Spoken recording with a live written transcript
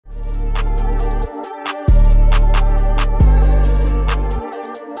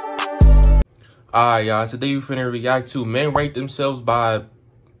Alright, y'all. Today we finna react to men rank themselves by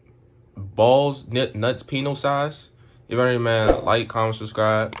balls, nuts, penile size. If you're man, like, comment,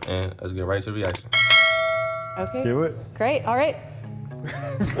 subscribe, and let's get right to the reaction. Okay. Let's do it. Great. All right.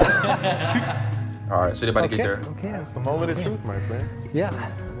 Alright, so they about to get there. Okay. It's the moment of truth, my friend. Yeah.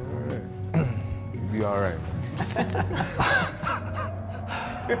 All right. You'll be all right.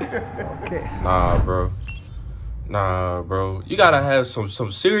 Okay. Nah, bro. You gotta have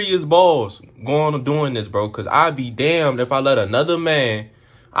some serious balls going on doing this, bro. Cause I'd be damned if I let another man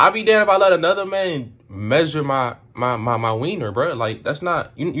measure my wiener, bro. Like that's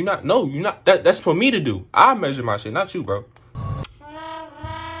not you're not that's for me to do. I measure my shit, not you, bro.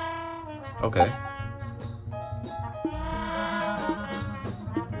 Okay.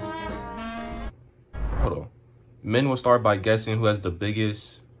 Hold on. Men will start by guessing who has the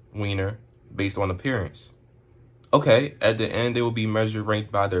biggest wiener based on appearance. Okay, at the end, they will be measured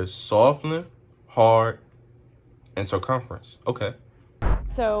ranked by their softness, hard, and circumference. Okay.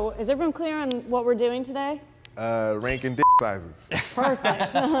 So, is everyone clear on what we're doing today? Ranking dick sizes.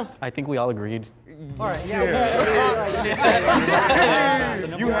 Perfect. I think we all agreed. All right. Yeah.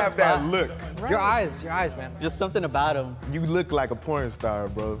 You have that look. Your eyes, man. Just something about him. You look like a porn star,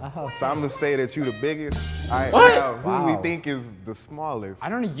 bro. So I'm gonna say that you the biggest. All right, What? now, who we think is the smallest? I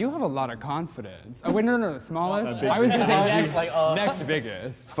don't know. You have a lot of confidence. Oh wait, no, smallest. I was gonna say next, next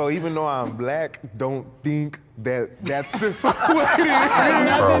biggest. So even though I'm black, don't think that that's just what it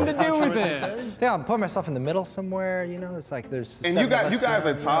Nothing to do with it. Yeah, I'll put myself in the middle somewhere. You know, it's like there's. is. And you guys are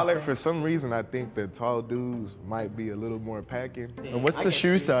you know taller. what I'm For some reason, I think that tall dudes might be a little more packing. What's the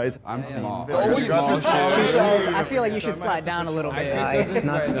shoe size? I'm small. She says, I feel like you should slide down a little bit. It's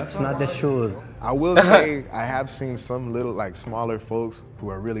not the shoes. I will say I have seen some little like smaller folks who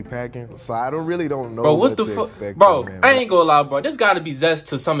are really packing. So I don't know. Bro, what the to fuck? expect Bro, from them. I ain't gonna lie, bro. This gotta be zest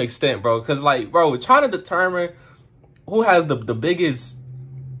to some extent, bro. Cause like, bro, trying to determine who has the biggest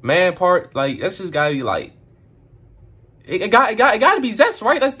man part, like that's just gotta be like it gotta be zest,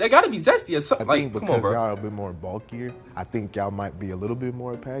 right? It gotta be zesty or something. I think Like, because come on, bro. y'all are a bit more bulkier, I think y'all might be a little bit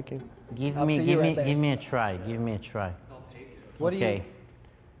more packing. Give Up me to you right there. give me a try. Give me a try. What do you? Okay.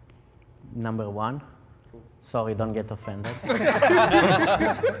 Number one. Sorry, don't get offended.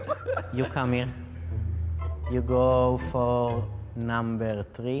 You come here. You go for number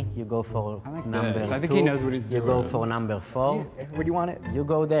 3. You go for I like number this. 2. I think he knows what he's You go doing. for number 4. Where do you want it? You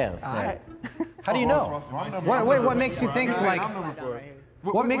go there. Sir. All right. How do you know? What makes you think like?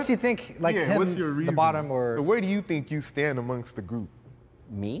 What makes you think like him, what's your reason? the bottom or? Where do you think you stand amongst the group?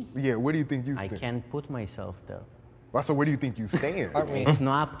 Me? Yeah, where do you think you I stand? can't put myself there. Well, so where do you think you stand? It's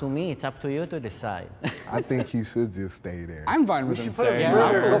not up to me. It's up to you to decide. I think he should just stay there. I'm fine with him staying.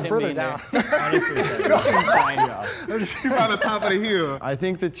 Go further down. He's on the top of the hill. I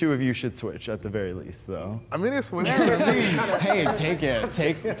think the two of you should switch at the very least, though. I mean, it's whatever. Hey, take it.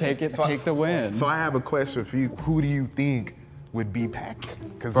 Take the win. So I have a question for you. Who do you think would be packing?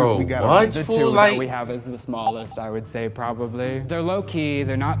 Because Bro, we got what? The Fool, two like- that we have is the smallest, I would say, probably. They're low-key,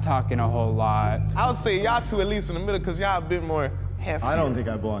 they're not talking a whole lot. I would say y'all two at least in the middle because y'all a bit more hefty. I don't think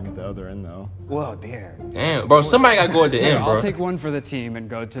I belong at the other end, though. Well, damn. Damn, bro. Somebody gotta go at the end, bro. I'll take one for the team and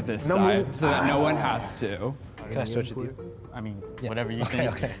go to this side so that no one has to. Can I switch with you? I mean, whatever you think.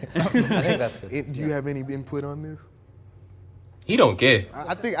 Okay. I think that's good. Do you have any input on this? He don't care.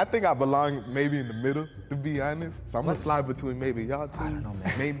 I think I belong maybe in the middle, to be honest. So I'm gonna slide between maybe y'all two. I don't know,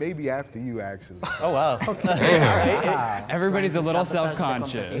 man. Maybe after you, actually. Oh, wow. Everybody's a little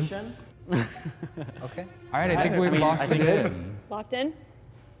Sabotage the self-conscious. Okay. All right, I think we've locked it in. Locked in?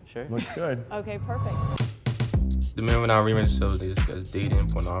 Sure. Looks good. Okay, perfect. The men will now remake themselves. They discuss dating,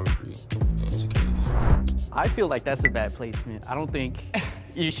 pornography, and insecurities. I feel like that's a bad placement. I don't think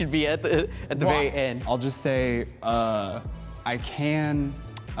you should be at the very end. I'll just say, I can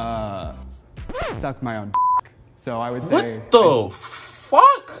suck my own dick. So I would say. What the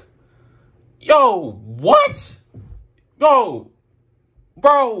fuck? Yo, what? Yo,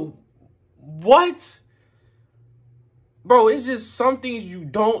 bro, what? Bro, it's just some things you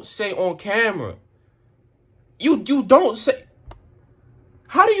don't say on camera. You don't say.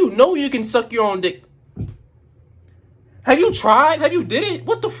 How do you know you can suck your own dick? Have you tried? Have you did it?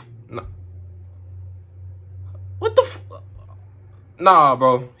 What the nah. What the Nah,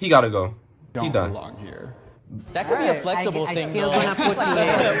 bro. He gotta go. He Don't done. belong here. That could be a flexible I thing, still though. gonna put you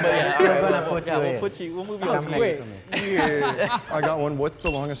in. Still gonna put you in. We'll move you Come up. next to me. Yeah. I got one. What's the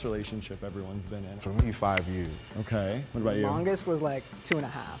longest relationship everyone's been in? For me, 5 years. Okay. What about you? Longest was like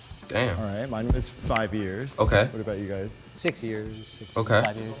 2.5. Damn. All right. Mine was 5 years. Okay. What about you guys? 6 years. Okay.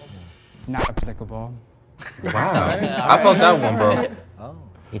 5 years. Not applicable. Wow. I felt that one, bro. Oh.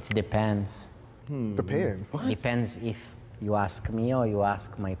 It depends. Depends. Depends if you ask me or you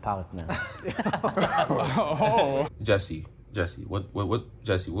ask my partner. Jesse, what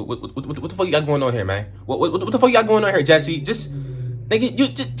the fuck you got going on here, man? What the fuck you got going on here, Jesse? Just, nigga, you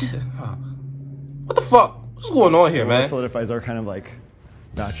just what the fuck? What's going on here, man? What solidifies our kind of like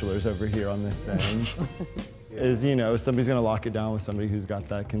bachelors over here on this end is, you know, somebody's gonna lock it down with somebody who's got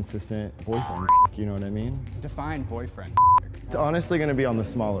that consistent boyfriend. You know what I mean? Define boyfriend. It's honestly gonna be on the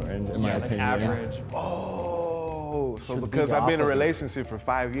smaller end, in my opinion. Average. Oh, so because I've been in a relationship for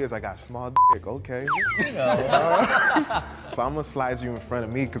 5 years, I got small dick. Okay. So I'm gonna slide you in front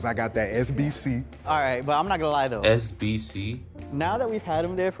of me because I got that SBC. All right, but I'm not gonna lie though. SBC. Now that we've had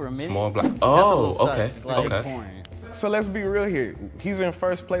him there for a minute. Small black. Oh, okay. Sus. Like, Okay. So let's be real here. He's in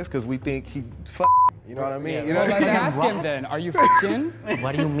first place because we think he you know what I mean? You know Well, what I let's mean? ask him then. Are you fucking?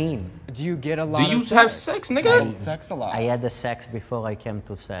 What do you mean? Do you get a lot Do of you sex? have sex, nigga? Sex a lot. I had the sex before I came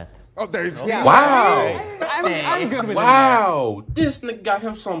to set. Oh, there you go. Wow. I'm good with Wow. This nigga got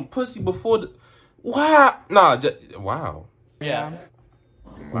him some pussy before the. Wow. Nah. Wow. yeah.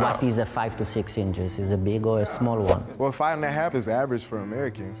 What is a 5 to 6 inches? Is it big or a small one? Well, 5.5 is average for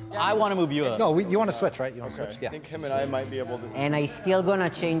Americans. I want to move you up. No, you want to switch, right? You want to switch? I think him and I might be able to. And I still gonna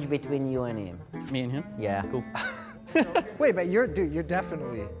change between you and him. Me and him? Yeah. Cool. Wait, but you're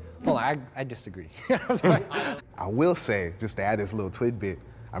definitely. Hold on, I disagree. I will say, just to add this little tidbit,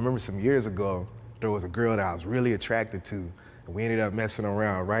 I remember some years ago, there was a girl that I was really attracted to, and we ended up messing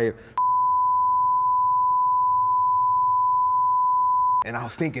around, right? And I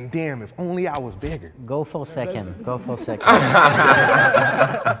was thinking, damn, if only I was bigger. Go for a second. Go for a second.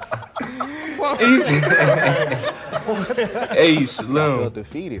 Hey, I Slim. felt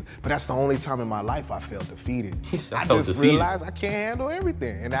defeated, but that's the only time in my life I felt defeated. I I felt just defeated. realized I can't handle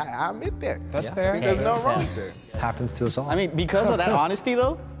everything, and I admit that. That's I fair. think there's no that's wrong fair. with that. Happens to us all. I mean, because of that honesty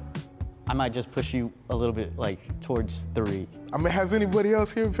though, I might just push you a little bit like towards 3. I mean, has anybody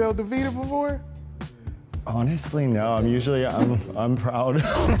else here felt defeated before? Honestly, no. I'm proud. Wait,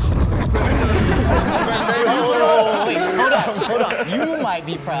 hold on. You might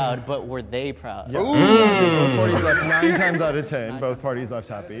be proud, but were they proud? Both parties left 9 times out of 10. Both parties left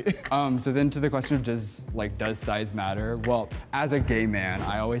happy. So then to the question of does size matter? Well, as a gay man,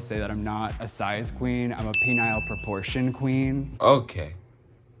 I always say that I'm not a size queen. I'm a penile proportion queen. Okay.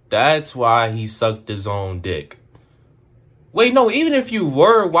 That's why he sucked his own dick. Wait, no, even if you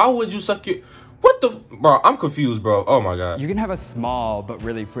were, why would you suck your... What the... Bro, I'm confused, bro. Oh, my God. You can have a small but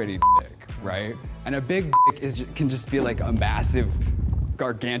really pretty dick, right? And a big dick can just be like a massive,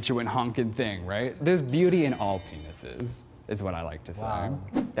 gargantuan honking thing, right? There's beauty in all penises, is what I like to say. Wow.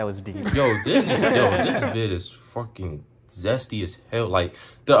 That was deep. Yo, this vid is fucking zesty as hell. Like,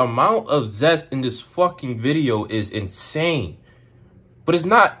 the amount of zest in this fucking video is insane. But it's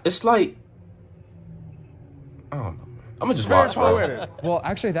not... It's like... I don't know. I'm gonna just watch, bro. Well,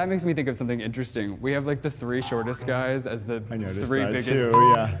 actually, that makes me think of something interesting. We have like the 3 shortest guys as the I noticed 3 that biggest too,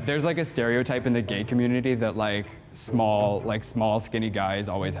 dudes. yeah. There's like a stereotype in the gay community that like small, skinny guys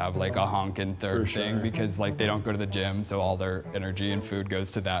always have like a honkin' third For thing sure. because like they don't go to the gym, so all their energy and food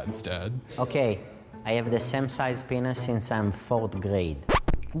goes to that instead. Okay, I have the same size penis since I'm 4th grade.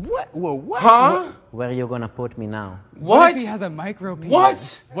 What? Well, what? Huh? Where are you gonna put me now? What? If he has a micro penis?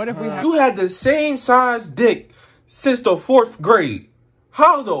 What? What if we have... You had the same size dick since the 4th grade.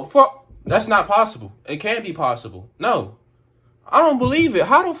 How the fuck? That's not possible. It can't be possible. No. I don't believe it.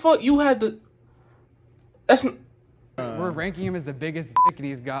 How the fuck you had the... That's... We're ranking him as the biggest dick and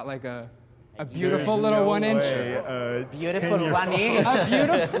he's got like a beautiful little 1 inch. Beautiful 1 inch. A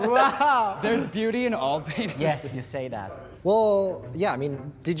beautiful... Wow. There's beauty in all penises. Yes, you say that. Well, yeah, I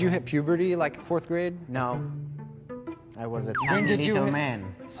mean, did you hit puberty like 4th grade? No. I was a When tiny did you little hit-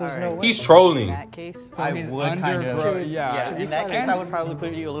 man. So there's no way. He's trolling. In that case, So I he's would kind of... under- Yeah, in that case, I would probably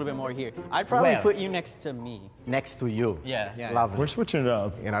put you a little bit more here. I'd probably Where? put you next to me. Next to you. Yeah. Lovely. We're switching it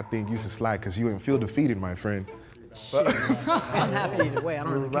up. And I think you should slide because you didn't feel defeated, my friend. I'm happy either way. I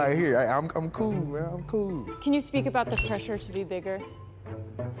don't really care. Right here, I'm cool, man. I'm cool. Can you speak about the pressure to be bigger?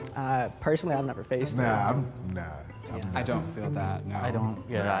 Personally, I've never faced it. I don't feel that, no. I don't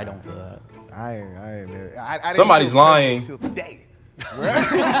feel that. I Somebody's lying. Till today.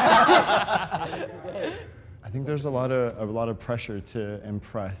 I think there's a lot of pressure to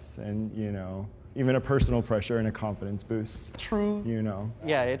impress, and you know, even a personal pressure and a confidence boost. True. You know.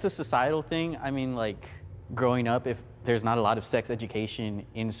 Yeah, it's a societal thing. I mean, like, growing up, if there's not a lot of sex education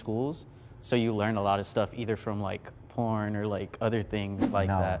in schools, so you learn a lot of stuff either from like porn or like other things like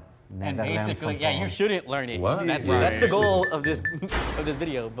that. And Never learn basically, from yeah, you porn. shouldn't learn it. What? That's Right. the goal of this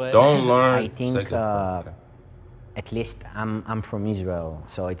video. But Don't learn. I think sex- at least I'm from Israel,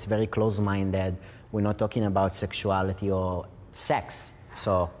 so it's very close-minded. We're not talking about sexuality or sex,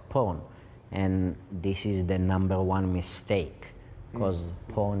 so porn. And this is the #1 mistake, because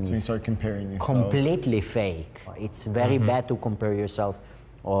porn So you is start comparing yourself. completely fake. It's very bad to compare yourself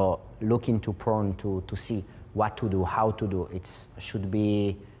or look into porn to see what to do, how to do. It should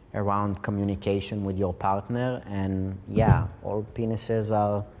be around communication with your partner, and yeah, all penises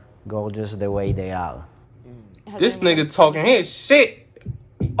are gorgeous the way they are. This nigga talking his shit.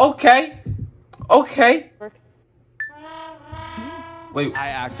 Okay. Okay. Wait. I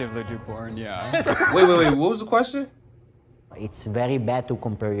actively do porn, yeah. Wait. What was the question? It's very bad to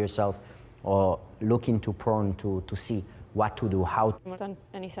compare yourself or look into porn to see what to do, how to. Anyone done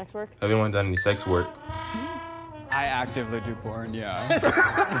any sex work? Have anyone done any sex work? I actively do porn, yeah.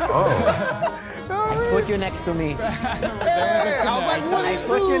 I put you next to me. I was like, what I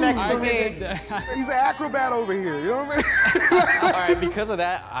put you next to me. He's an acrobat over here, you know what I mean? All right, because of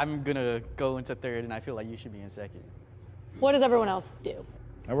that, I'm gonna go into third, and I feel like you should be in second. What does everyone else do?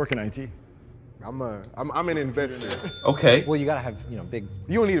 I work in IT. I'm an investor. Okay. Well, you gotta have, big.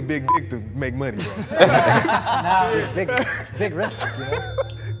 You don't need a big dick to make money, bro. big risk,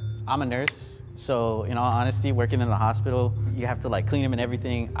 I'm a nurse, so in all honesty, working in the hospital, you have to like clean them and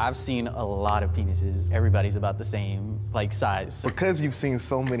everything. I've seen a lot of penises. Everybody's about the same like size. So Because you've seen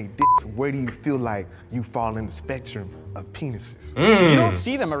so many dicks, where do you feel like you fall in the spectrum of penises? you don't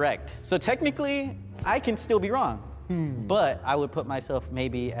see them erect. So technically, I can still be wrong. But I would put myself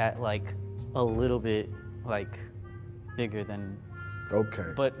maybe at like a little bit like bigger than,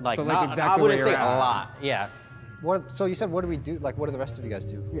 Okay. but like, So, like, not, exactly I wouldn't where say you're a at. lot, yeah. So you said, what do we do? Like, what do the rest of you guys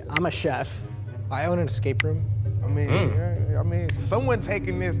do? Yeah, I'm a chef. I own an escape room. I mean, someone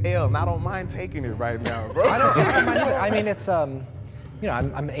taking this L, and I don't mind taking it right now, bro. I mean, it's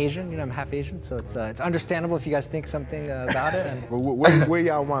I'm Asian. I'm half Asian, so it's understandable if you guys think something about it. And Well, where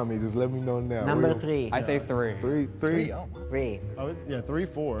y'all want me? Just let me know now. #3. I say 3. Three? oh, 3. Oh, yeah, 3,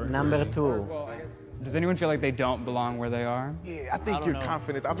 4. #2. Does anyone feel like they don't belong where they are? Yeah, I think you're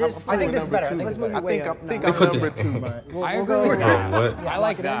confident. I'm I think this is better. I think I this is better. think I'm number 2. I agree with Bro, that. what? I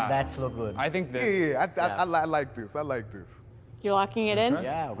like that. That's look good. I think this. Yeah, I like this. I like this. You're locking it in?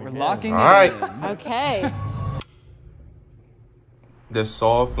 Yeah, We're locking All it right. in. Okay. They're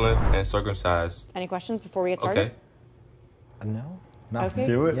soft, limp, and circumcised. Any questions before we get started? Okay. No. Okay.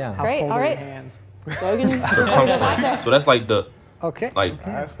 Do it. Yeah. Great, all right. Hands. Logan. So that's like the Okay.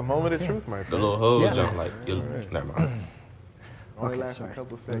 That's the moment of truth, my the little hose jump. Like, never mind. Only lasts a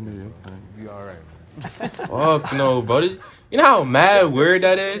couple seconds. You all right? Fuck no, bro. This, you know how mad weird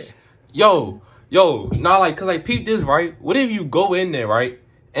that is? Yo, nah, like, cause like, peep this, right? What if you go in there, right?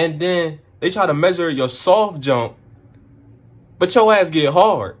 And then they try to measure your soft jump, but your ass get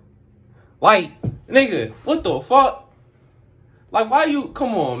hard. Like, nigga, what the fuck? Like, why you,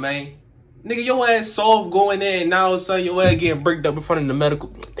 come on, man. Nigga, your ass soft going in, and now all of a sudden your ass getting bricked up in front of the medical.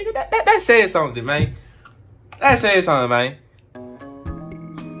 Nigga, that says something, man. That says something, man.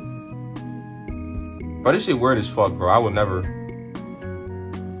 Bro, this shit weird as fuck, bro. I would never.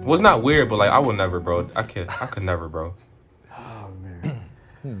 Well, it's not weird, but like, I would never, bro. I could never, bro. Oh, man.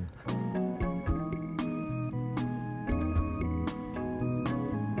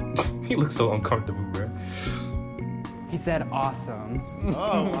 He looks so uncomfortable, bro. He said awesome.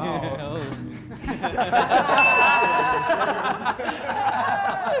 Oh, wow.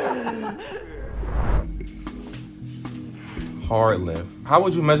 Hard length. How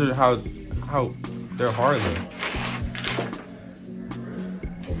would you measure how they're hard length?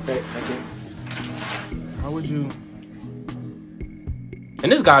 How would you?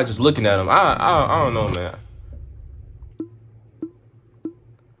 And this guy just looking at him. I don't know, man.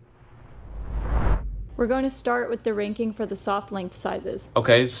 We're going to start with the ranking for the soft length sizes.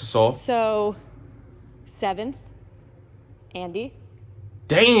 Okay, so So, 7th, Andy.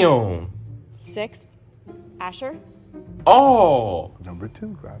 damn. 6th, Asher. Oh. Number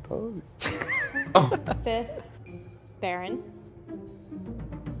 2, I told you. 5th, Baron.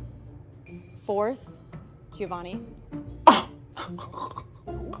 4th, Giovanni.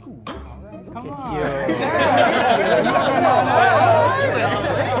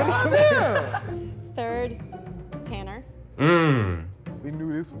 Third, Tanner. We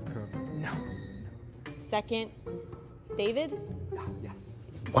knew this was coming. 2nd, David.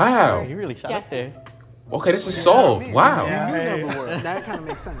 Wow. You really shot up Jesse. there. Okay, this is solved. Wow. That kind of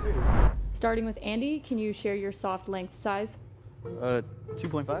makes sense. Starting with Andy, can you share your soft length size?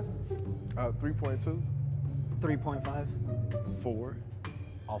 2.5. 3.2. 3.5. 4.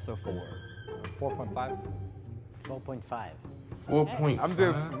 Also 4. 4.5. 4.5. 4.5. I'm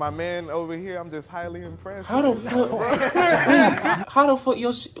just, my man over here, I'm just highly impressed. How the fuck? How the fuck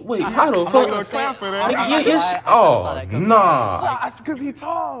your shit? Wait, how the fuck? gonna clap for that. Nigga, your shit. Oh, nah. Nah, it's because he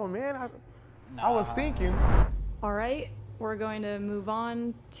tall, man. I was thinking. All right, we're going to move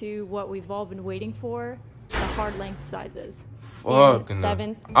on to what we've all been waiting for, the hard length sizes. Fuck. In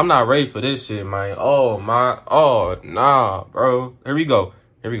seventh. I'm not ready for this shit, man. Oh, my. Oh, nah, bro. Here we go.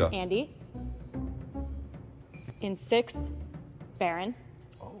 Andy. In sixth, Baron.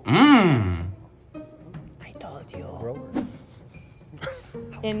 Mmm. I told you.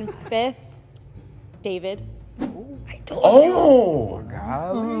 In fifth, David. Oh.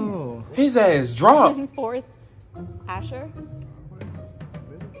 Golly. His ass dropped. In fourth, Asher.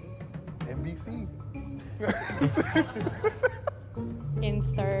 NBC.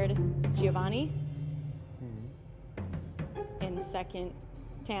 In third, Giovanni. In second,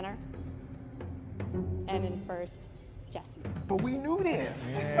 Tanner. And in first, Jesse. But we knew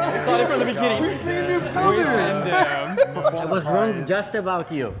this. We caught it from the beginning. We seen this coming. I was wrong just about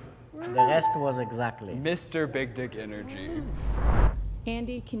you. The rest was exactly. Mr. Big Dick Energy.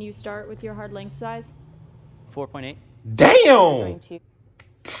 Andy, can you start with your hard length size? 4.8. Damn. Going to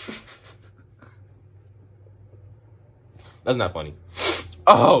That's not funny.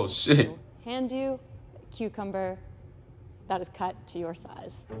 Oh, shit. hand you a cucumber that is cut to your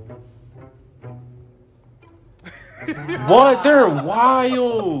size. What? They're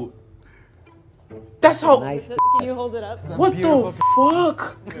wild. That's how. Nice. Can you hold it up? What the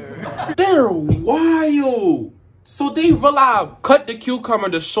fuck? They're wild. So they realize cut the cucumber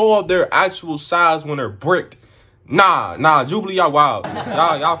to show off their actual size when they're bricked. Nah, Jubilee, y'all wild.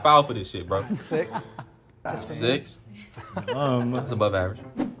 Y'all foul for this shit, bro. 6. 6. That's above average.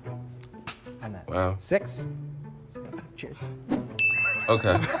 Wow. 6. Cheers.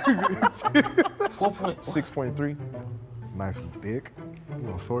 Okay. 6.3. Nice and thick. You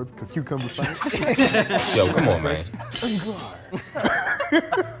know, sword, cucumber size. Yo, come on, man.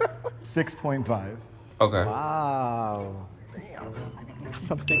 6.5. Okay. Wow. I'm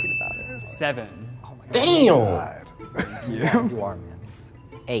thinking about it. 7. Damn. You are, man.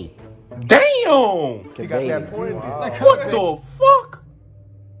 8. Damn. You got that point. What the fuck?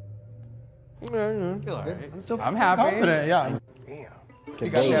 I'm happy. Confident, yeah. You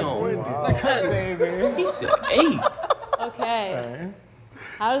got that point. He said 8. Okay.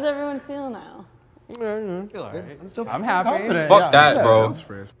 How does everyone feel now? I'm happy. Confident, Fuck yeah. that, bro. That's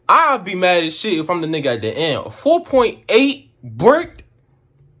fresh. I'd be mad as shit if I'm the nigga at the end. 4.8 bricked?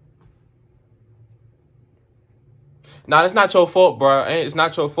 Nah, it's not your fault, bro. It's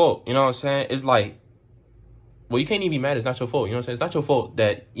not your fault. You know what I'm saying? It's like, well, you can't even be mad. It's not your fault. You know what I'm saying? It's not your fault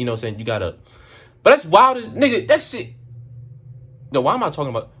that, you know what I'm saying, you gotta. But that's wild as, nigga, that shit. Yo, why am I talking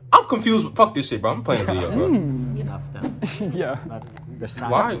about? I'm confused. Fuck this shit, bro. I'm playing a video, bro. Enough then. Yeah. But the size.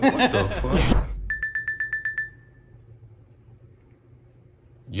 Why? What the fuck?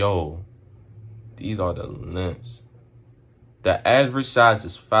 Yo, these are the lengths. The average size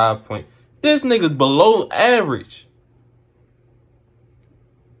is 5 point. This nigga's below average.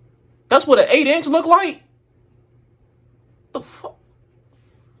 That's what an 8-inch look like? The fuck?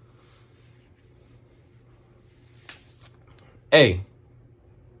 Hey.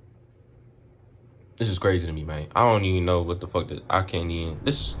 This is crazy to me, man. I don't even know what the fuck that I can't even.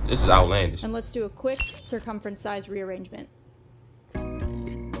 This is outlandish. And let's do a quick circumference size rearrangement.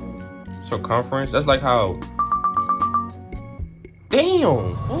 Circumference? That's like how.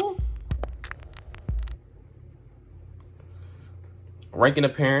 Damn, fool. Ranking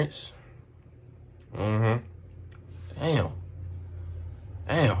appearance. Damn.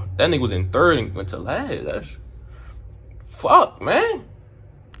 That nigga was in third and went to last. That's. Fuck, man.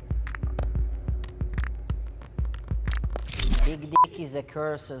 Big dick is a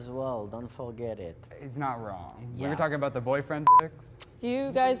curse as well. Don't forget it. He's not wrong. We Yeah. were talking about the boyfriend dicks. Do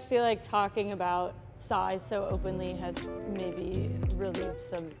you guys feel like talking about size so openly has maybe relieved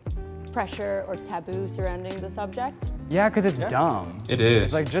some pressure or taboo surrounding the subject? Yeah, because it's dumb. It is.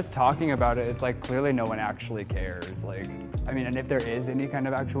 It's like just talking about it, it's like clearly no one actually cares. Like, I mean, and if there is any kind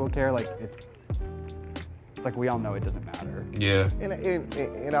of actual care, like it's like we all know it doesn't matter. Yeah.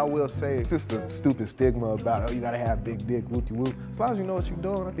 And I will say, just the stupid stigma about, oh, you gotta have big dick, whoopty whoop. As long as you know what you're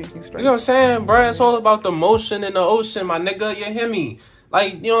doing, I think you straight. You know what I'm saying, bro? It's all about the motion in the ocean, my nigga. You hear me?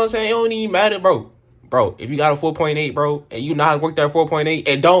 Like, you know what I'm saying? It don't even matter, bro. Bro, if you got a 4.8, bro, and you not worked at 4.8,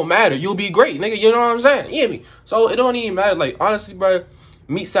 it don't matter. You'll be great, nigga. You know what I'm saying? You hear me? So it don't even matter. Like, honestly, bro,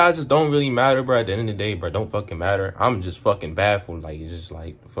 meat sizes don't really matter, bro. At the end of the day, bro, don't fucking matter. I'm just fucking baffled. Like, it's just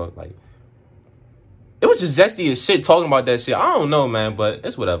like, fuck, like. It was just zesty as shit talking about that shit. I don't know, man, but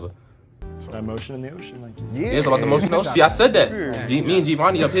it's whatever. So That motion in the ocean, like Yeah, it's about the motion. No, see, I said that. Me and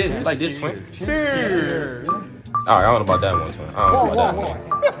Giovanni up here like this, twin. Cheers. All right, I don't know about that one, twin. I don't know about that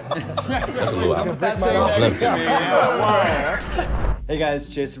one. That's a little out. Hey guys,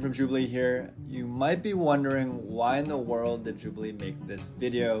 Jason from Jubilee here. You might be wondering why in the world did Jubilee make this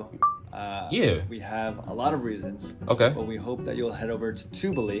video? Yeah. We have a lot of reasons. Okay. But we hope that you'll head over to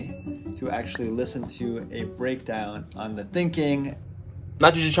Jubilee to actually listen to a breakdown on the thinking.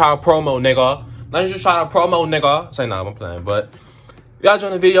 Not just try to promo, nigga. Not just try to promo, nigga. Say nah, I'm playing. But y'all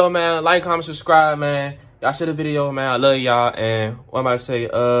join the video, man. Like, comment, subscribe, man. Y'all share the video, man. I love y'all. And what am I say?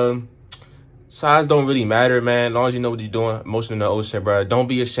 Size don't really matter, man. As long as you know what you're doing, motion in the ocean, bro. Don't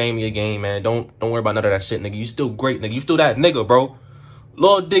be ashamed of your game, man. Don't worry about none of that shit, nigga. You still great, nigga. You still that nigga, bro.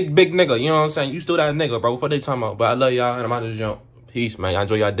 Little dick, big nigga. You know what I'm saying? You still that nigga, bro. What they talking about? But I love y'all, and I'm out of the jump. Peace, man. Y'all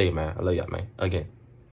enjoy y'all day, man. I love y'all, man. Again.